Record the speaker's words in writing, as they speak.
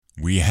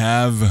We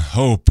have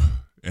hope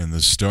in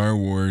the Star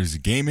Wars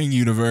gaming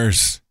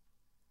universe,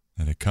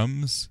 and it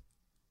comes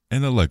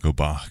in a Lego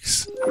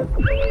box.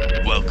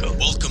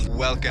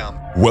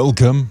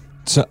 Welcome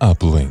to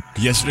Uplink.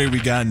 Yesterday we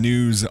got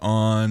news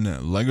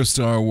on Lego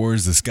Star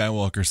Wars The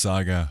Skywalker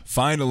Saga.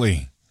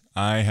 Finally!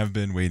 I have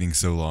been waiting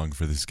so long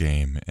for this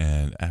game,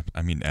 and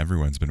I mean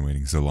everyone's been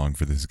waiting so long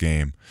for this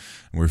game.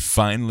 We're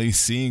finally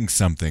seeing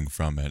something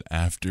from it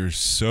after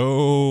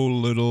so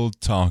little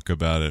talk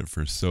about it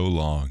for so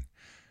long.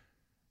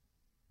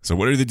 So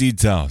what are the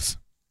details?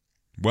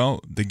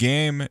 Well, the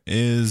game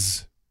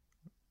is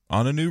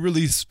on a new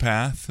release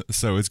path,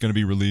 so it's going to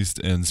be released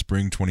in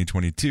spring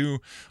 2022.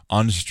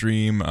 On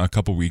stream a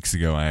couple weeks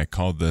ago, I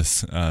called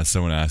this.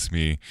 Someone asked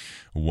me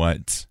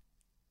when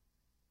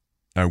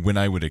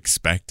I would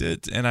expect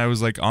it, and I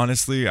was like,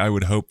 honestly, I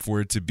would hope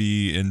for it to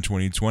be in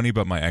 2020,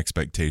 but my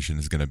expectation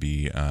is going to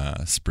be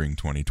spring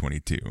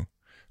 2022.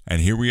 And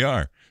here we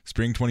are.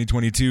 Spring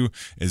 2022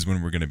 is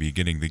when we're going to be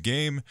getting the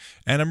game,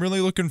 and I'm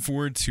really looking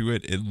forward to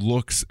it. It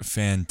looks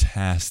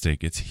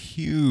fantastic. It's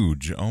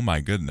huge. Oh my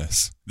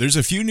goodness. There's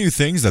a few new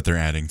things that they're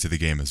adding to the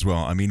game as well.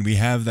 I mean, we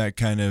have that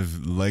kind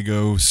of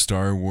Lego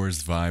Star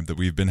Wars vibe that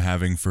we've been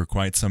having for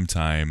quite some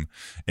time.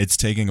 It's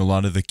taking a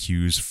lot of the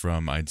cues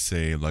from, I'd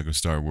say, Lego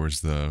Star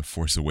Wars The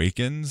Force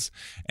Awakens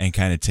and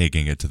kind of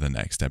taking it to the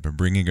next step and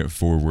bringing it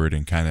forward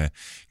and kind of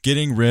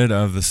getting rid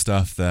of the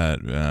stuff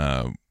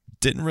that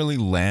didn't really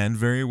land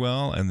very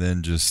well, and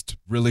then just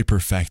really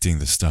perfecting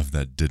the stuff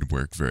that did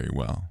work very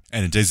well.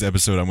 And in today's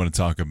episode, I want to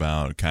talk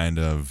about kind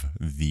of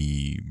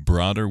the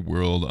broader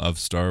world of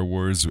Star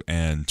Wars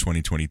and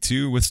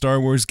 2022 with Star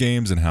Wars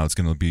games and how it's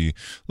going to be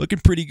looking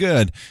pretty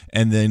good,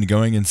 and then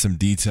going in some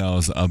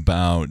details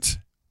about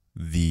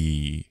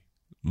the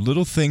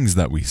little things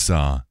that we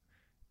saw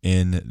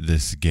in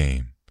this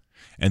game.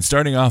 And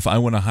starting off, I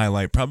want to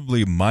highlight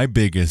probably my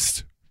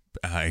biggest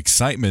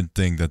excitement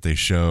thing that they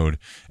showed,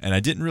 and I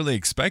didn't really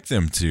expect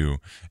them to.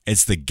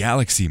 It's the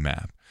galaxy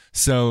map.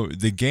 So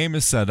the game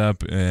is set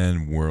up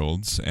in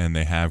worlds, and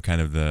they have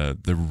kind of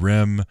the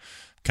rim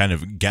kind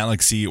of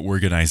galaxy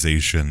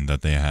organization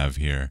that they have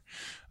here.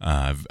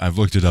 I've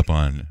looked it up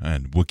on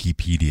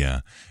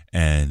Wikipedia,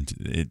 and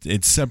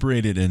it's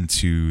separated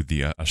into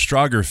the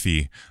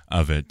astrography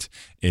of it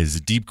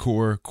is deep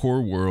core,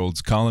 core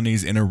worlds,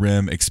 colonies, inner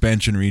rim,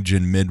 expansion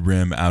region, mid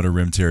rim, outer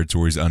rim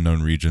territories,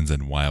 unknown regions,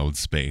 and wild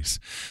space.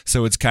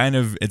 So it's kind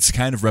of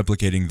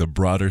replicating the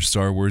broader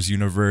Star Wars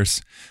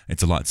universe.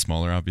 It's a lot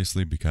smaller,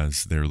 obviously,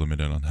 because they're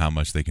limited on how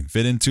much they can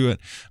fit into it,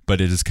 but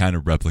it is kind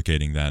of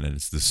replicating that, and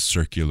it's the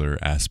circular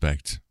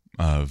aspect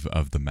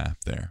of the map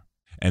there.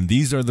 And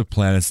these are the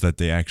planets that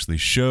they actually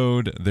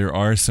showed. There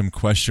are some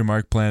question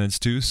mark planets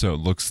too, so it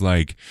looks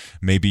like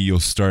maybe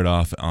you'll start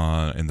off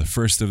in the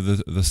first of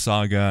the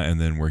saga and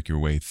then work your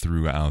way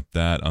throughout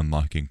that,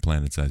 unlocking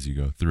planets as you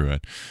go through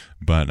it.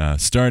 But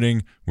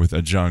starting with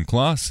Ajan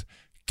Kloss,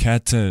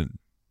 Cantonica,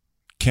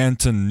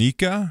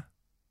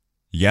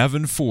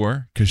 Yavin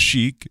 4,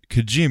 Kashyyyk,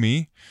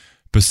 Kijimi,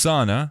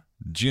 Pasaana,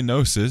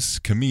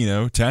 Geonosis,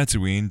 Kamino,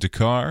 Tatooine,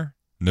 D'Qar,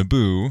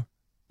 Naboo,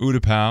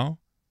 Utapau,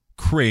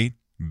 Crait,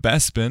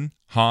 Bespin,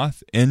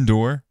 Hoth,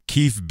 Endor,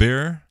 Keef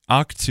Bir,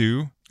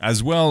 Ahch-To,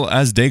 as well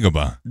as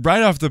Dagobah.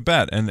 Right off the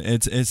bat, and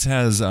it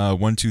has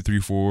 1, 2,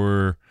 3,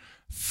 4,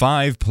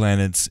 5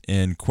 planets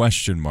in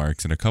question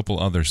marks and a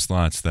couple other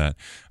slots that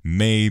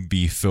may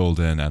be filled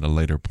in at a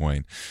later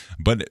point.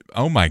 But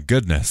oh my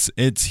goodness,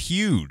 it's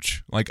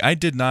huge. Like, I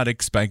did not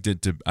expect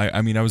it to.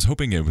 I mean, I was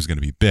hoping it was going to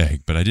be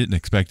big, but I didn't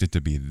expect it to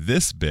be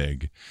this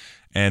big.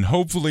 And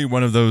hopefully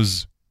one of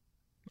those.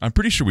 I'm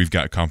pretty sure we've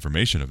got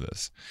confirmation of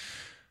this.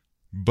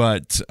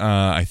 But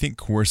I think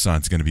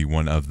Coruscant's going to be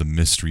one of the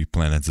mystery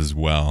planets as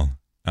well,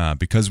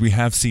 because we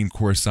have seen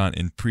Coruscant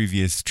in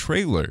previous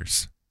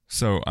trailers.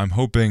 So I'm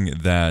hoping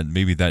that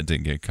maybe that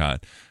didn't get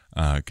caught,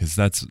 because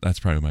that's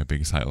probably my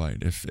biggest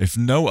highlight. If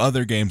no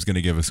other game's going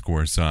to give us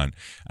Coruscant,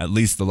 at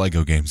least the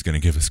Lego game's going to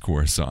give us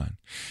Coruscant.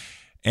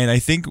 And I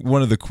think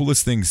one of the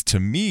coolest things to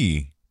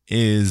me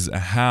is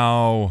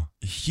how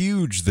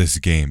huge this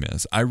game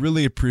is. I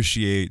really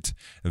appreciate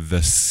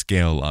the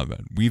scale of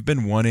it. We've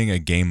been wanting a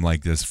game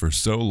like this for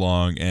so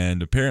long,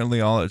 and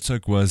apparently all it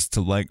took was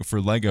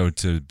for Lego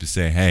to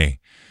say, hey,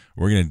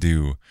 we're going to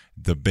do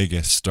the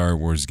biggest Star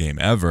Wars game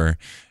ever,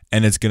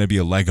 and it's going to be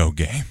a Lego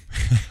game.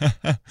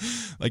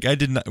 Like, I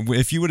didn't.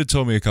 If you would have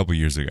told me a couple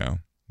years ago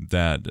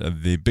that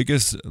the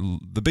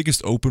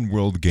biggest open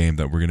world game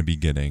that we're going to be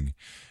getting,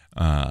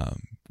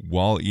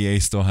 while EA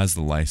still has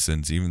the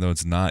license, even though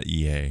it's not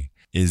EA,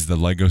 is the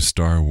Lego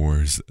Star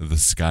Wars The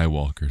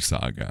Skywalker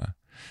Saga.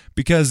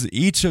 Because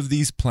each of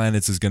these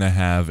planets is going to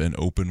have an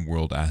open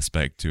world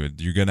aspect to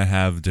it. You're going to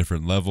have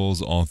different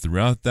levels all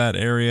throughout that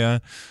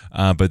area,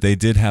 but they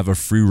did have a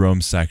free roam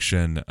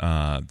section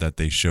that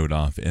they showed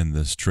off in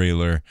this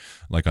trailer,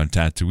 like on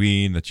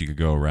Tatooine, that you could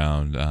go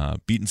around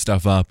beating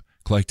stuff up,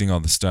 collecting all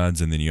the studs,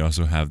 and then you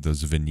also have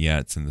those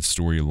vignettes and the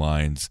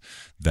storylines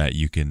that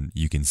you can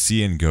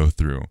see and go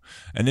through.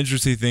 An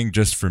interesting thing,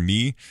 just for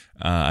me,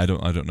 I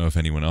don't know if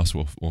anyone else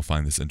will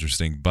find this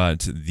interesting,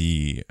 but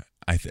the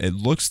it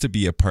looks to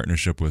be a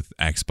partnership with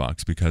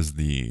Xbox because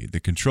the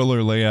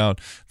controller layout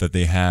that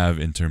they have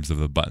in terms of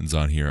the buttons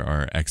on here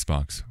are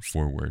Xbox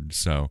forward.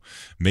 So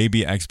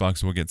maybe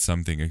Xbox will get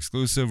something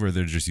exclusive, or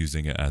they're just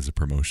using it as a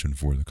promotion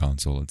for the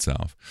console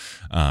itself.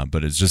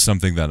 But it's just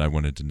something that I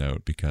wanted to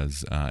note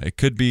because it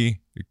could be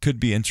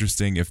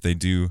interesting if they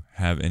do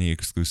have any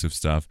exclusive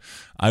stuff.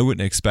 I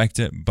wouldn't expect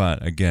it,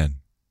 but again,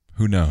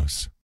 who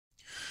knows?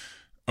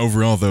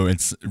 Overall, though,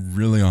 it's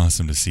really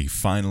awesome to see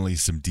finally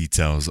some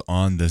details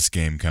on this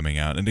game coming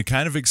out, and it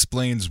kind of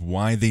explains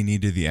why they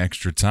needed the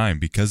extra time.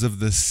 Because of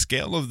the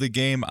scale of the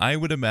game, I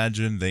would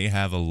imagine they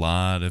have a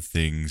lot of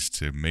things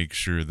to make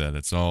sure that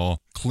it's all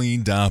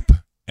cleaned up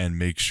and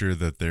make sure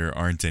that there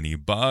aren't any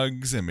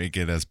bugs and make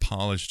it as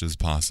polished as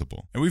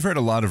possible. And we've heard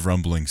a lot of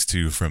rumblings,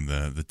 too, from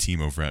the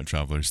team over at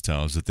Traveller's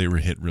Tales that they were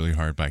hit really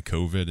hard by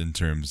COVID in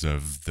terms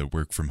of the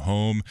work from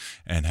home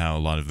and how a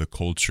lot of the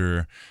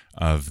culture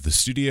of the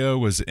studio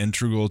was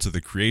integral to the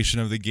creation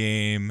of the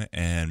game,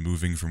 and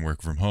moving from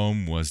work from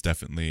home was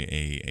definitely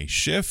a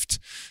shift.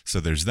 So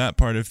there's that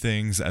part of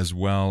things, as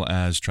well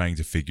as trying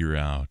to figure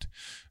out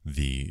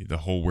the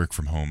whole work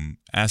from home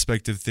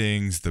aspect of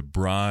things, the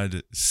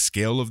broad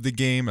scale of the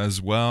game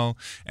as well,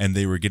 and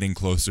they were getting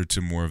closer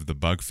to more of the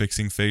bug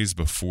fixing phase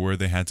before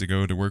they had to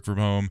go to work from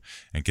home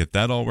and get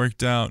that all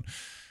worked out.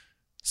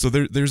 So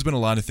there's been a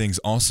lot of things.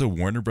 Also,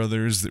 Warner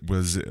Brothers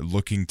was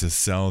looking to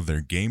sell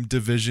their game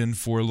division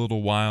for a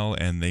little while,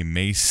 and they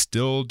may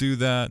still do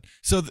that.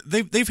 So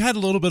they've had a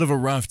little bit of a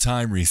rough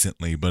time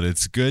recently, but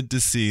it's good to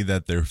see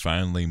that they're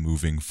finally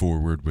moving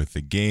forward with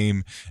the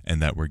game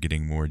and that we're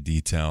getting more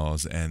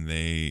details. And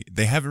they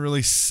haven't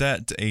really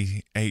set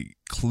a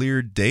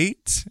clear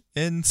date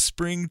in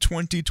spring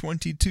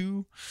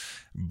 2022,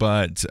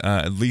 but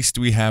at least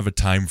we have a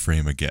time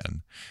frame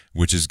again,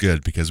 which is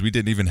good because we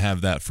didn't even have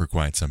that for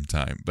quite some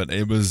time. But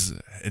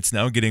it's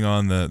now getting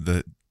on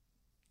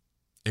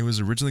it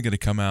was originally going to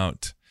come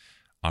out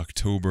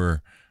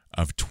October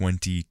of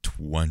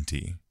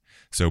 2020.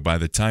 So by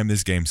the time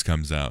this game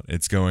comes out,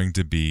 it's going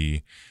to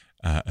be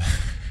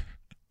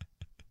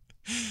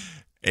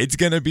it's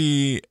going to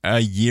be a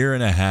year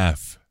and a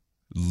half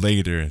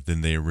later than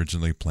they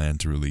originally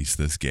planned to release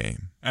this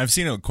game. I've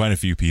seen quite a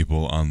few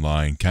people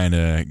online kind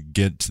of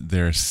get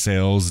their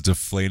sales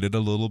deflated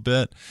a little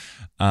bit,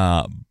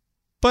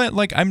 but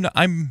like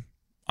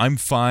I'm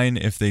fine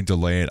if they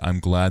delay it. I'm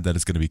glad that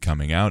it's going to be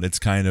coming out. It's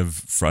kind of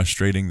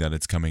frustrating that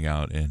it's coming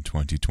out in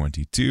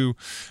 2022,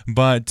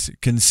 but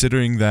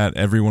considering that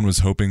everyone was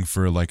hoping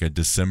for like a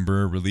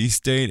December release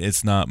date,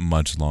 it's not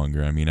much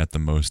longer. I mean, at the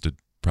most it'd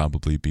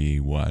probably be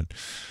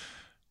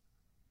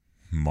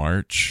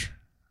March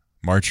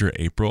or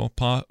April,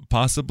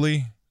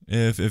 possibly,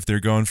 if they're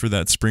going for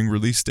that spring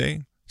release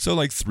date. So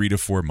like 3 to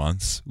 4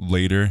 months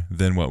later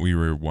than what we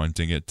were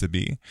wanting it to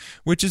be,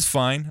 which is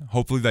fine.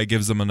 Hopefully that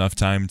gives them enough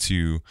time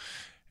to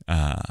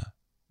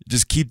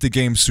just keep the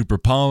game super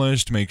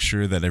polished, make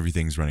sure that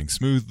everything's running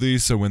smoothly,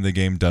 so when the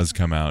game does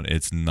come out,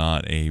 it's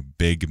not a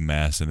big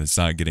mess and it's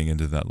not getting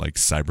into that like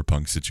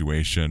cyberpunk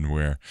situation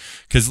where,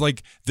 because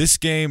like this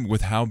game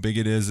with how big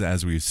it is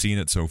as we've seen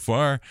it so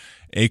far,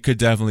 it could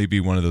definitely be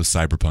one of those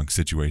cyberpunk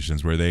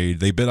situations where they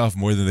bit off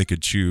more than they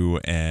could chew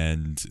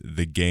and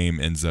the game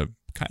ends up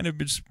kind of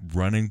just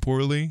running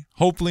poorly.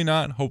 Hopefully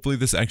not. Hopefully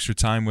this extra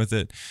time with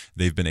it,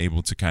 they've been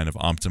able to kind of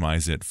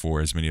optimize it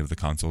for as many of the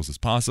consoles as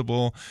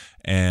possible.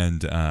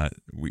 And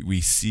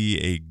we see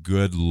a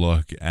good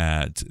look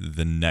at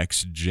the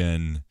next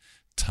gen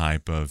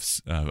type of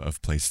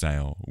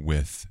playstyle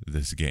with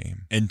this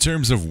game. In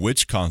terms of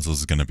which consoles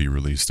is going to be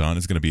released on,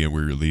 it's going to be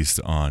released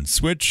on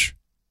Switch,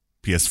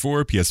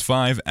 PS4,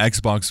 PS5,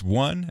 Xbox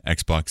One,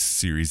 Xbox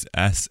Series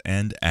S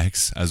and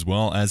X, as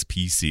well as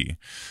PC.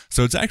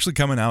 So it's actually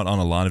coming out on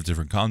a lot of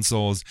different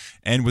consoles,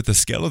 and with the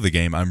scale of the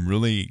game,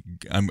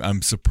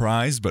 I'm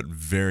surprised, but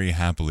very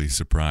happily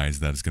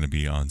surprised that it's going to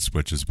be on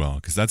Switch as well,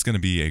 because that's going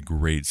to be a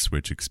great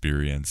Switch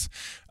experience.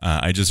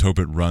 I just hope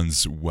it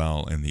runs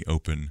well in the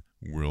open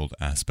world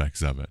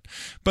aspects of it.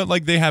 But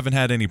like they haven't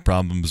had any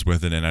problems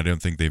with it, and I don't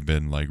think they've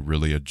been like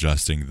really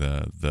adjusting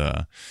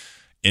the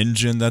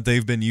engine that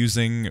they've been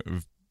using,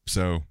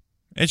 so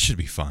it should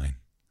be fine.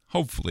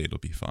 Hopefully it'll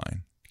be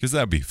fine, because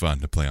that'd be fun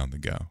to play on the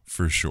go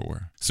for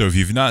sure. So if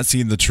you've not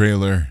seen the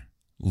trailer,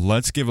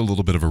 let's give a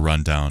little bit of a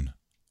rundown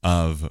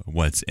of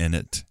what's in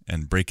it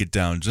and break it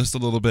down just a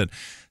little bit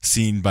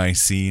scene by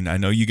scene. I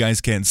know you guys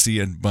can't see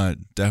it, but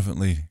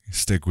definitely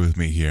stick with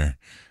me here.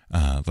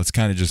 Let's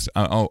kind of just,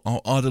 I'll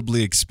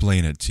audibly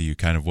explain it to you,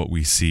 kind of what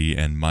we see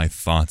and my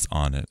thoughts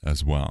on it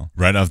as well.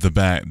 Right off the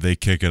bat, they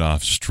kick it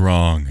off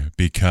strong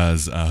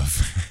because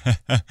of,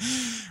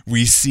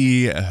 we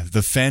see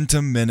the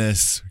Phantom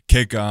Menace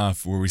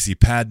kickoff where we see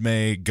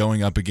Padme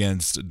going up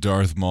against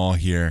Darth Maul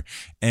here.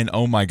 And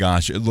oh my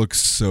gosh, it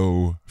looks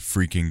so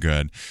freaking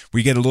good.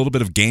 We get a little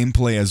bit of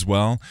gameplay as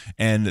well,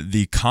 and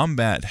the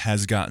combat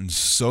has gotten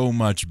so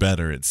much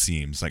better, it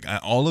seems. Like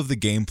all of the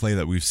gameplay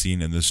that we've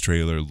seen in this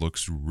trailer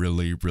looks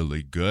really,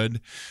 really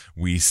good.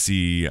 We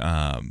see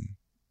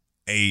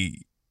a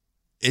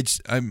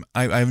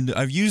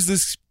I've used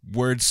this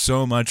word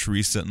so much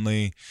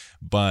recently,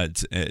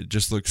 but it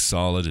just looks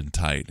solid and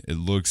tight. It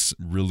looks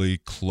really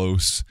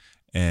close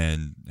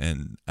and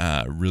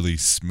really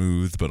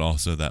smooth, but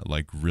also that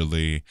like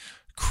really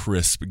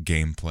crisp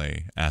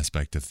gameplay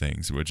aspect of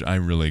things, which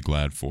I'm really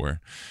glad for.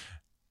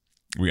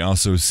 We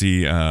also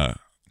see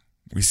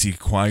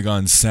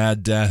Qui-Gon's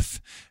sad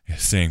death,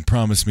 saying,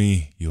 "Promise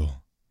me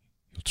you'll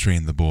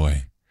train the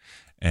boy."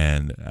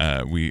 And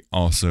we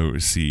also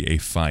see a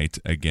fight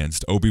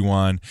against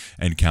Obi-Wan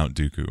and Count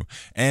Dooku.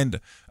 And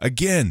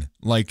again,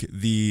 like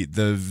the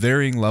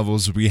varying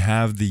levels, we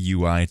have the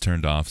UI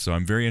turned off. So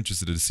I'm very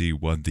interested to see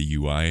what the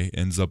UI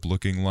ends up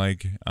looking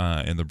like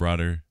in the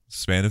broader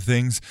span of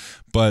things.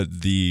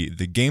 But the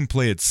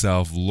gameplay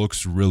itself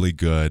looks really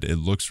good. It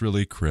looks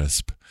really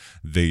crisp.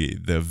 The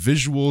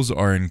visuals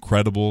are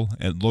incredible.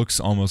 It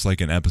looks almost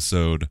like an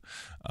episode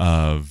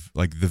of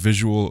like the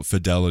visual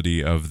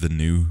fidelity of the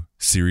new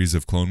series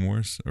of Clone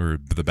Wars, or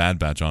the Bad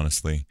Batch,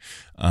 honestly.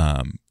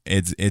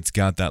 It's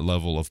got that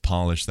level of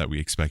polish that we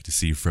expect to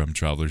see from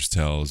Traveler's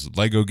Tales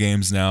Lego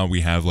games. Now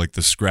we have like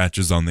the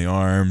scratches on the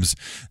arms,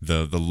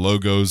 the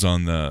logos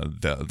on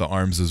the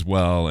arms as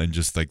well, and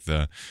just like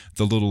the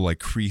little like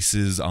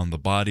creases on the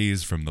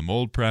bodies from the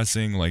mold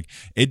pressing. Like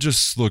it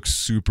just looks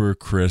super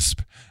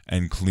crisp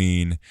and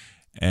clean.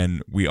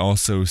 And we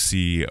also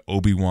see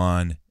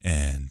Obi-Wan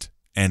and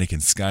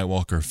Anakin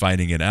Skywalker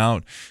fighting it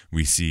out.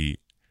 We see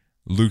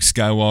Luke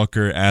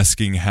Skywalker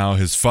asking how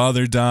his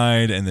father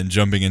died and then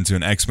jumping into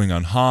an X-Wing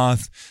on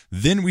Hoth.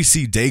 Then we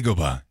see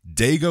Dagobah.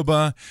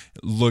 Dagobah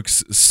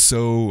looks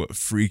so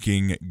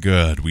freaking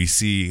good. We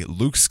see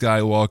Luke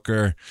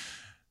Skywalker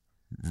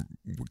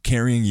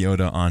carrying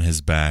Yoda on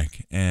his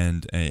back,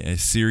 and a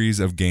series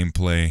of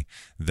gameplay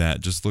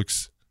that just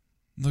looks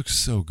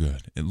so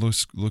good. It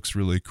looks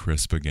really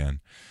crisp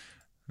again.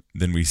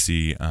 Then we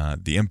see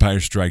The Empire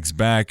Strikes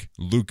Back,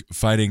 Luke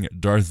fighting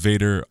Darth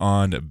Vader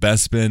on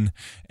Bespin.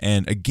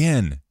 And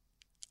again,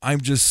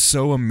 I'm just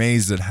so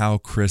amazed at how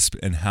crisp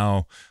and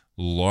how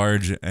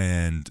large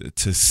and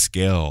to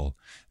scale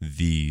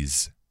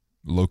these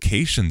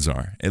locations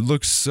are. It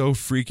looks so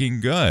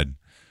freaking good.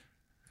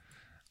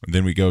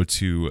 Then we go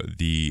to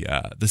the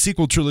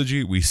sequel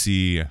trilogy. We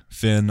see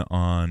Finn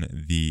on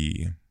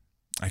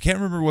I can't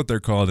remember what they're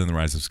called in The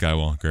Rise of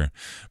Skywalker,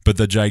 but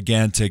the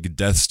gigantic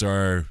Death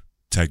Star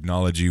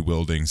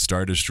technology-wielding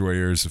Star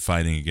Destroyers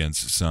fighting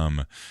against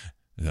some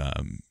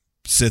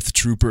Sith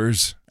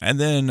troopers. And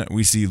then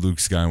we see Luke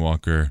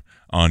Skywalker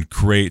on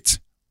Crate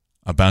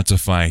about to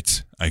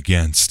fight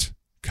against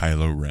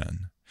Kylo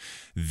Ren.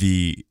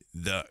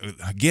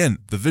 Again,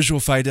 the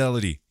visual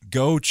fidelity.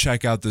 Go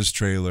check out this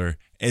trailer.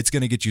 It's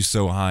going to get you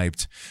so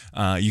hyped.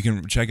 You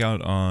can check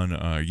out on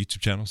our YouTube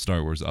channel,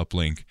 Star Wars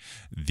Uplink,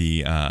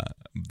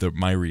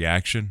 my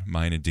reaction,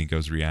 mine and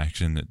Dinko's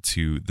reaction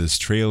to this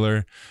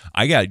trailer.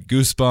 I got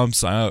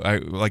goosebumps.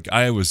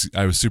 I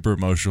was super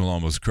emotional,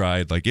 almost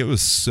cried. Like, it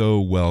was so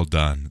well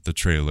done, the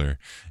trailer,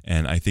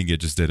 and I think it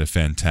just did a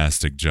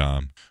fantastic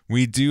job.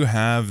 We do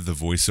have the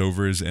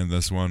voiceovers in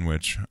this one,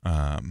 which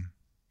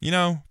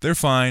they're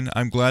fine.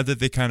 I'm glad that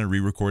they kind of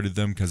re-recorded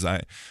them, because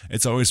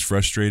it's always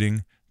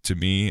frustrating to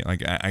me.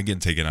 Like, I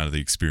get taken out of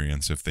the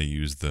experience if they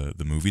use the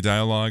movie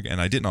dialogue, and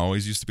I didn't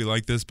always used to be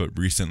like this, but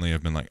recently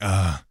I've been like,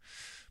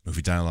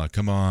 movie dialogue,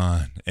 come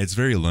on. It's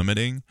very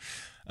limiting,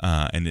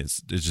 and it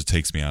just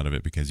takes me out of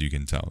it, because you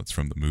can tell it's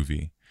from the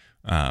movie.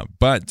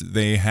 But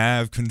they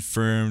have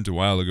confirmed a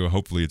while ago,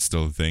 hopefully it's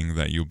still a thing,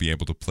 that you'll be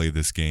able to play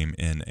this game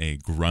in a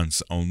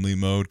grunts only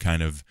mode,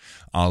 kind of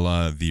a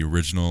la the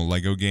original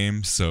Lego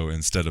game. So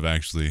instead of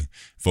actually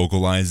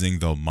vocalizing,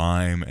 they'll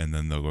mime, and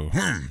then they'll go,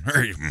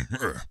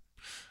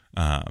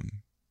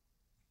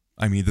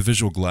 I mean, the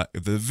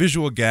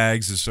visual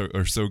gags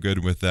are so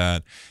good with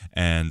that,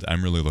 and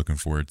I'm really looking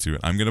forward to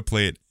it. I'm gonna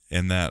play it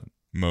in that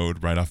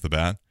mode right off the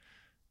bat,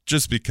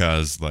 just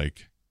because,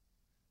 like,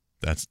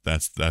 that's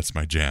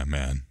my jam,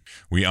 man.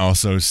 We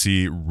also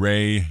see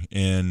Rey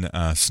in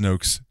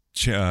Snoke's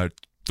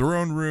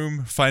throne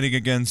room fighting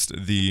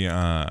against the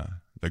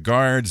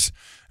guards,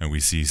 and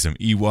we see some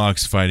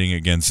Ewoks fighting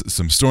against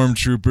some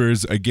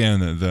stormtroopers. Again,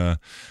 the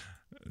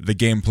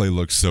gameplay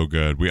looks so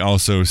good. We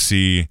also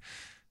see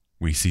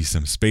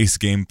some space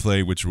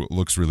gameplay, which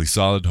looks really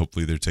solid.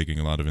 Hopefully they're taking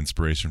a lot of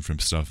inspiration from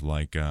stuff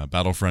like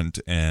Battlefront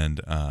and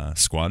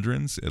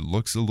Squadrons. It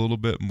looks a little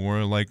bit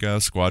more like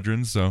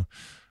Squadrons,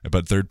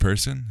 but third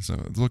person,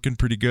 so it's looking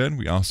pretty good.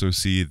 We also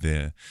see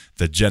the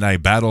Jedi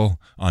battle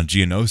on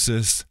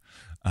Geonosis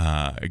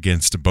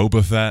against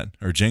Boba Fett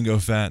or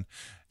Jango Fett,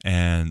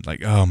 and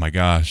like, oh my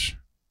gosh,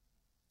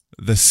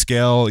 the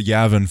scale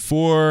Yavin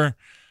 4.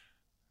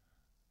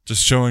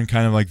 Just showing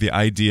kind of like the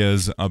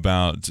ideas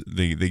about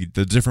the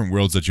different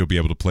worlds that you'll be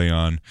able to play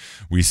on.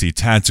 We see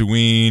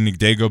Tatooine,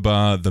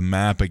 Dagobah. The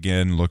map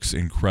again looks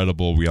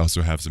incredible. We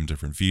also have some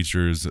different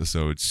features,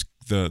 so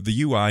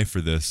the UI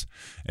for this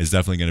is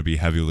definitely going to be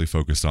heavily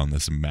focused on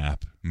this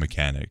map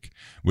mechanic,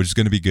 which is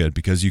going to be good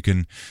because you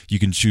can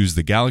choose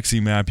the galaxy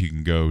map, you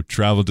can go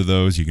travel to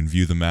those, you can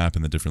view the map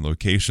and the different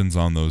locations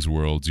on those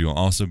worlds. You'll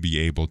also be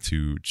able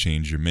to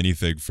change your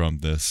minifig from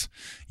this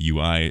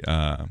UI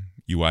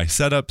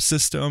setup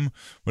system,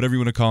 whatever you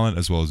want to call it,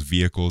 as well as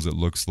vehicles. It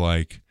looks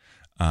like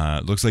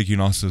you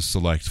can also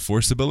select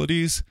force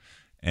abilities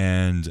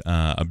and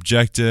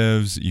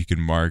objectives. You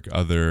can mark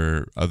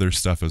other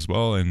stuff as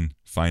well, and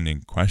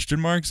finding question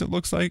marks, it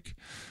looks like,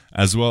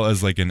 as well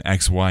as like an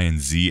X, Y, and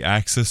Z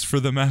axis for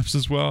the maps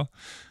as well.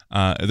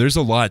 There's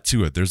a lot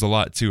to it.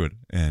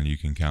 And you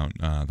can count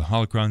the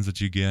holocrons that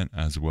you get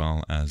as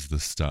well as the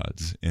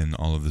studs in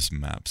all of this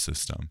map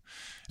system.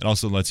 It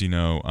also lets you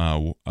know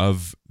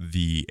of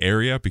the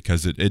area,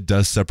 because it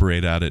does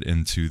separate out it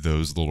into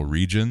those little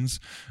regions.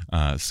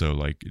 So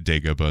like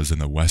Dagobah's in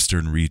the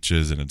western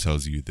reaches, and it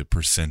tells you the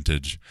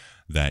percentage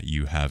that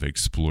you have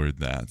explored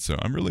that. So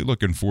I'm really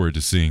looking forward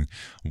to seeing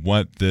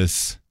what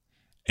this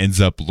ends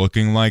up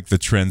looking like. The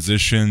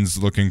transitions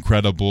look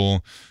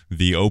incredible.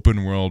 The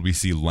open world, we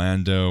see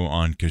Lando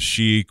on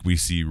Kashyyyk, we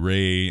see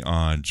Rey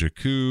on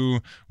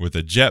Jakku with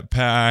a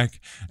jetpack,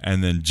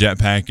 and then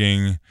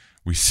jetpacking,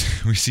 we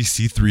see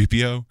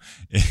C-3PO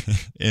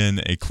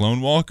in a Clone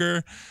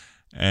Walker,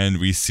 and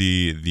we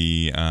see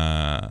the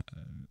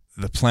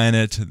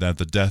planet that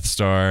the Death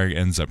Star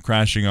ends up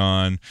crashing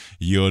on,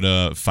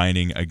 Yoda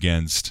fighting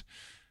against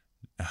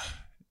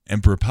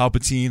Emperor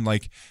Palpatine.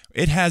 Like,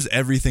 it has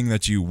everything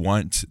that you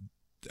want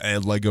a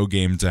Lego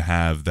game to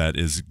have that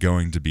is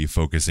going to be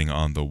focusing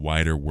on the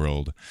wider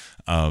world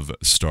of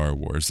Star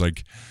Wars.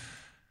 Like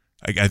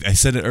I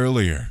said it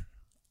earlier,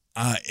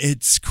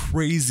 it's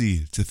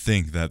crazy to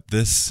think that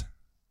this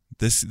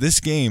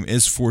game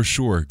is for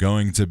sure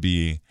going to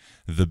be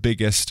the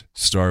biggest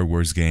Star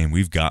Wars game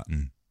we've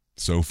gotten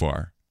so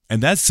far.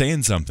 And that's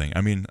saying something.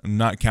 I mean, I'm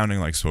not counting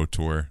like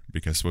SWTOR,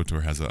 because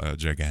SWTOR has a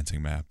gigantic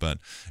map, but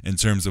in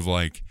terms of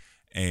like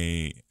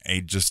a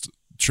just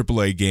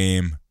AAA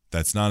game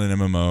that's not an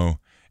MMO,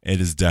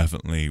 it is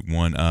definitely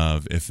one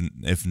of,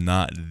 if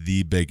not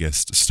the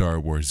biggest Star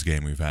Wars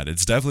game we've had.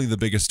 It's definitely the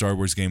biggest Star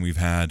Wars game we've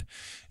had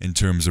in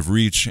terms of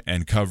reach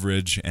and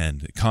coverage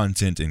and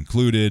content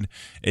included.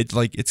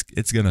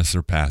 It's gonna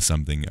surpass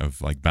something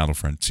of like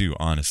Battlefront 2,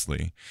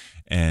 honestly,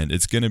 and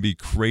it's gonna be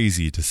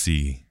crazy to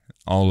see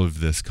all of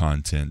this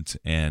content.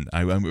 And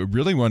I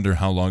really wonder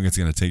how long it's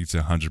gonna take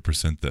to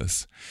 100%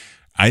 this.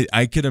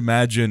 I could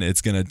imagine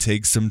it's going to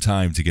take some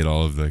time to get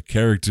all of the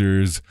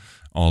characters,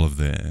 all of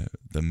the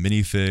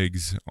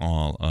minifigs,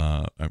 I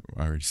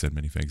already said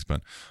minifigs,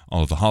 but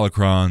all of the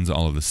holocrons,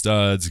 all of the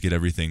studs, get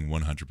everything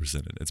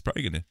 100%. It's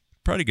probably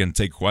going to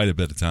take quite a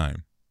bit of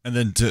time. And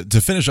then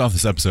to finish off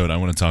this episode, I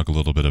want to talk a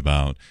little bit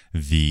about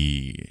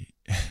the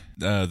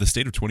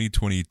state of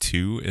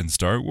 2022 in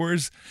Star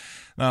Wars.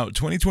 Now,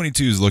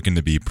 2022 is looking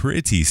to be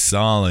pretty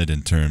solid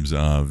in terms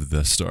of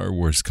the Star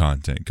Wars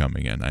content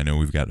coming in. I know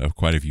we've got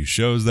quite a few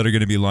shows that are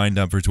going to be lined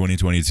up for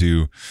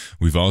 2022.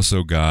 We've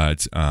also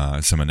got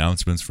some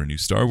announcements for new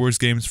Star Wars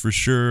games for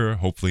sure.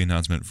 Hopefully,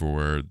 announcement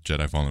for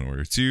Jedi Fallen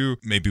Order 2.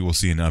 Maybe we'll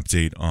see an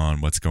update on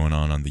what's going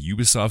on the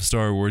Ubisoft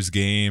Star Wars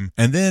game.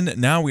 And then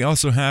now we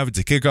also have,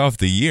 to kick off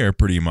the year,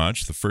 pretty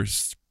much the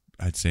first,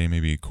 I'd say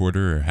maybe a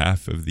quarter or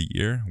half of the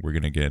year, we're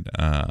going to get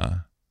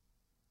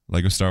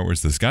Lego Star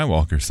Wars The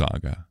Skywalker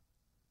Saga.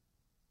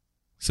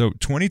 So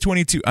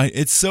 2022,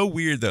 it's so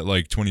weird that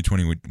like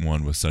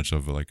 2021 was such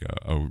of like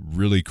a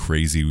really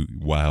crazy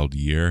wild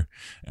year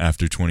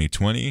after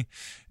 2020,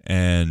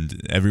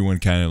 and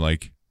everyone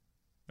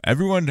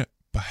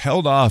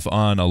held off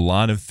on a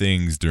lot of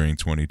things during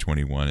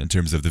 2021 in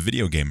terms of the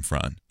video game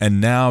front. And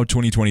now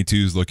 2022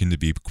 is looking to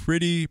be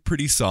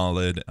pretty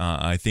solid.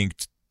 I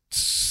think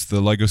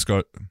Lego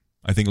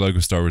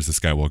Star Wars The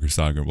Skywalker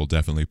Saga will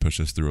definitely push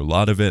us through a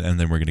lot of it, and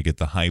then we're going to get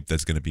the hype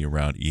that's going to be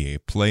around EA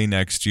Play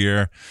next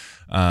year.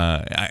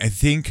 I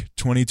think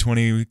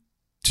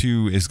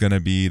 2022 is going to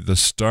be the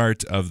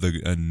start of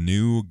a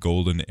new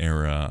golden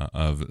era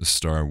of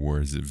Star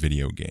Wars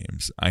video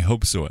games. I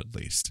hope so, at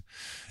least.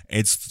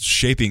 It's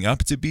shaping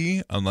up to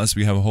be, unless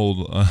we have a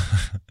whole...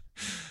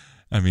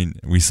 I mean,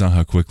 we saw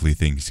how quickly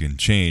things can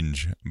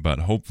change, but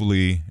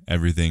hopefully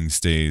everything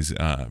stays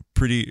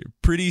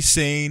pretty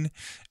sane,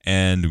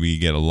 and we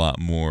get a lot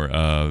more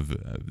of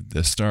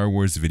the Star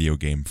Wars video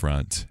game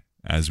front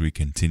as we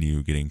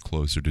continue getting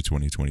closer to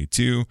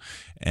 2022.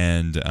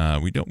 And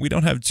we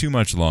don't have too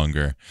much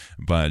longer,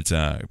 but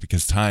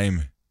because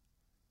time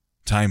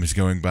is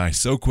going by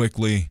so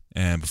quickly,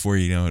 and before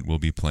you know it, we'll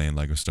be playing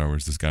Lego Star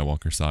Wars The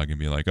Skywalker Saga and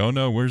be like, oh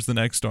no, where's the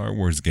next Star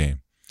Wars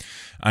game?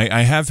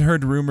 I have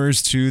heard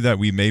rumors, too, that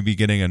we may be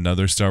getting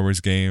another Star Wars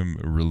game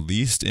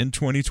released in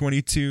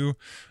 2022.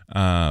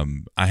 I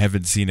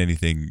haven't seen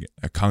anything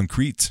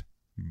concrete,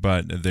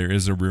 but there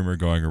is a rumor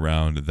going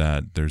around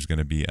that there's going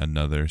to be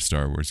another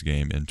Star Wars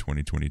game in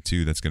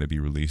 2022 that's going to be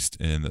released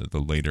in the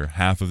later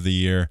half of the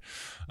year.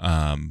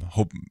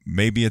 Hope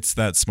maybe it's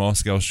that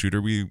small-scale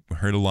shooter we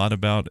heard a lot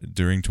about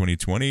during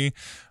 2020,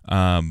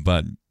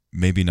 but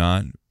maybe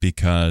not,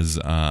 because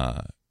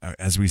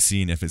as we've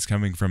seen, if it's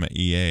coming from an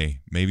EA,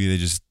 maybe they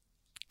just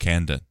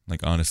canned it.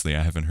 Like, honestly,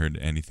 I haven't heard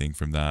anything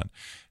from that,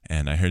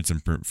 and I heard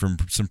from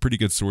some pretty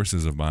good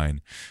sources of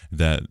mine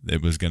that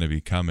it was going to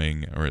be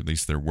coming, or at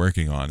least they're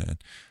working on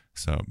it.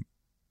 So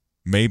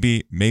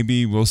maybe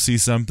we'll see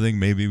something,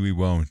 maybe we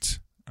won't.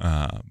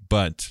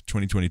 But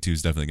 2022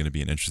 is definitely going to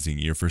be an interesting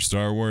year for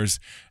Star Wars.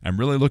 I'm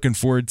really looking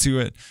forward to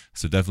it.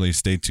 So definitely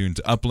stay tuned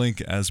to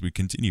Uplink as we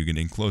continue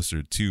getting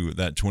closer to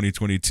that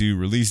 2022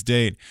 release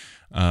date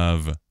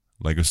of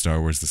Lego Star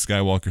Wars The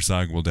Skywalker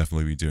Saga. We'll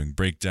definitely be doing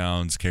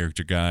breakdowns,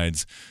 character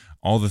guides,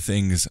 all the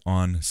things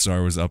on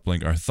Star Wars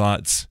Uplink, our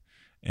thoughts.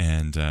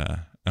 And,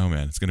 oh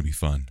man, it's going to be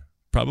fun.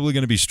 Probably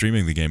going to be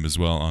streaming the game as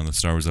well on the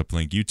Star Wars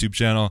Uplink YouTube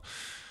channel.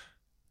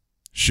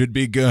 Should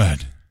be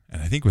good.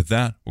 And I think with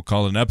that, we'll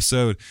call it an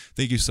episode.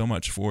 Thank you so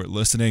much for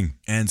listening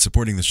and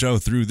supporting the show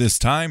through this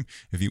time.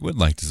 If you would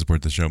like to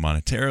support the show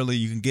monetarily,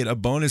 you can get a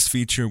bonus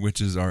feature,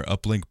 which is our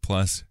Uplink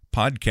Plus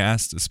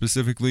podcast,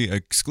 specifically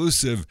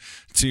exclusive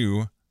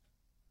to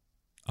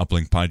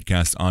Uplink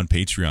Podcast on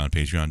Patreon,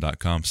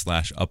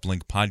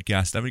 patreon.com/Uplink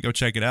Podcast. Definitely go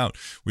check it out.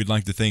 We'd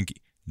like to thank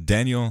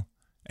Daniel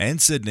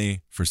and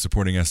Sydney for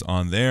supporting us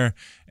on there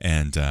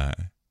and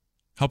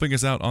helping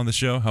us out on the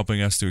show,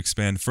 helping us to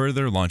expand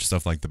further, launch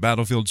stuff like the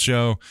Battlefield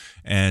show,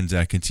 and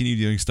continue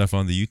doing stuff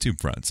on the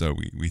YouTube front. So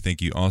we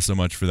thank you all so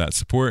much for that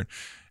support.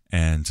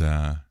 And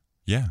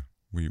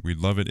we'd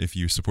love it if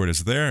you support us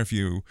there. If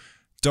you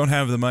don't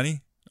have the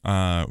money,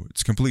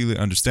 it's completely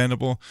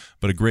understandable,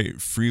 but a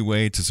great free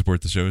way to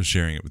support the show is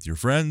sharing it with your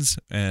friends,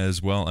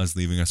 as well as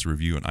leaving us a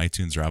review on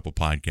iTunes or Apple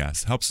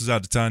Podcasts. Helps us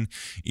out a ton,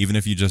 even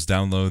if you just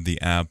download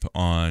the app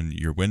on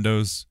your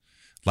Windows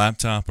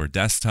laptop or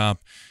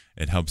desktop.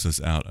 It helps us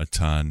out a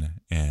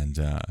ton and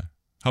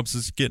helps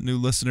us get new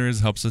listeners,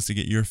 helps us to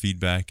get your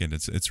feedback, and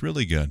it's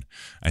really good.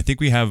 I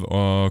think we have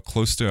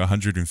close to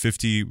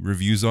 150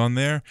 reviews on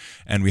there,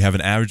 and we have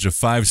an average of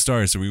 5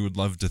 stars, so we would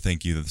love to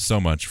thank you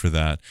so much for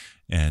that.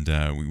 And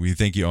we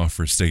thank you all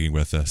for sticking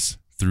with us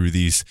through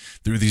these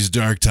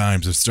dark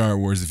times of Star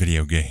Wars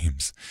video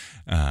games.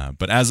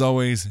 But as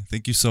always,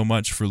 thank you so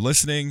much for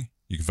listening.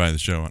 You can find the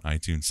show on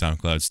iTunes,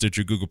 SoundCloud,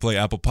 Stitcher, Google Play,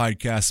 Apple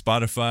Podcasts,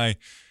 Spotify,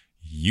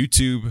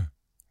 YouTube.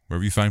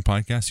 Wherever you find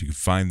podcasts, you can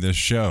find this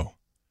show.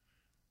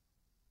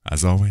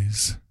 As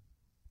always,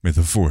 may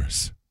the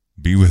Force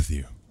be with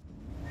you.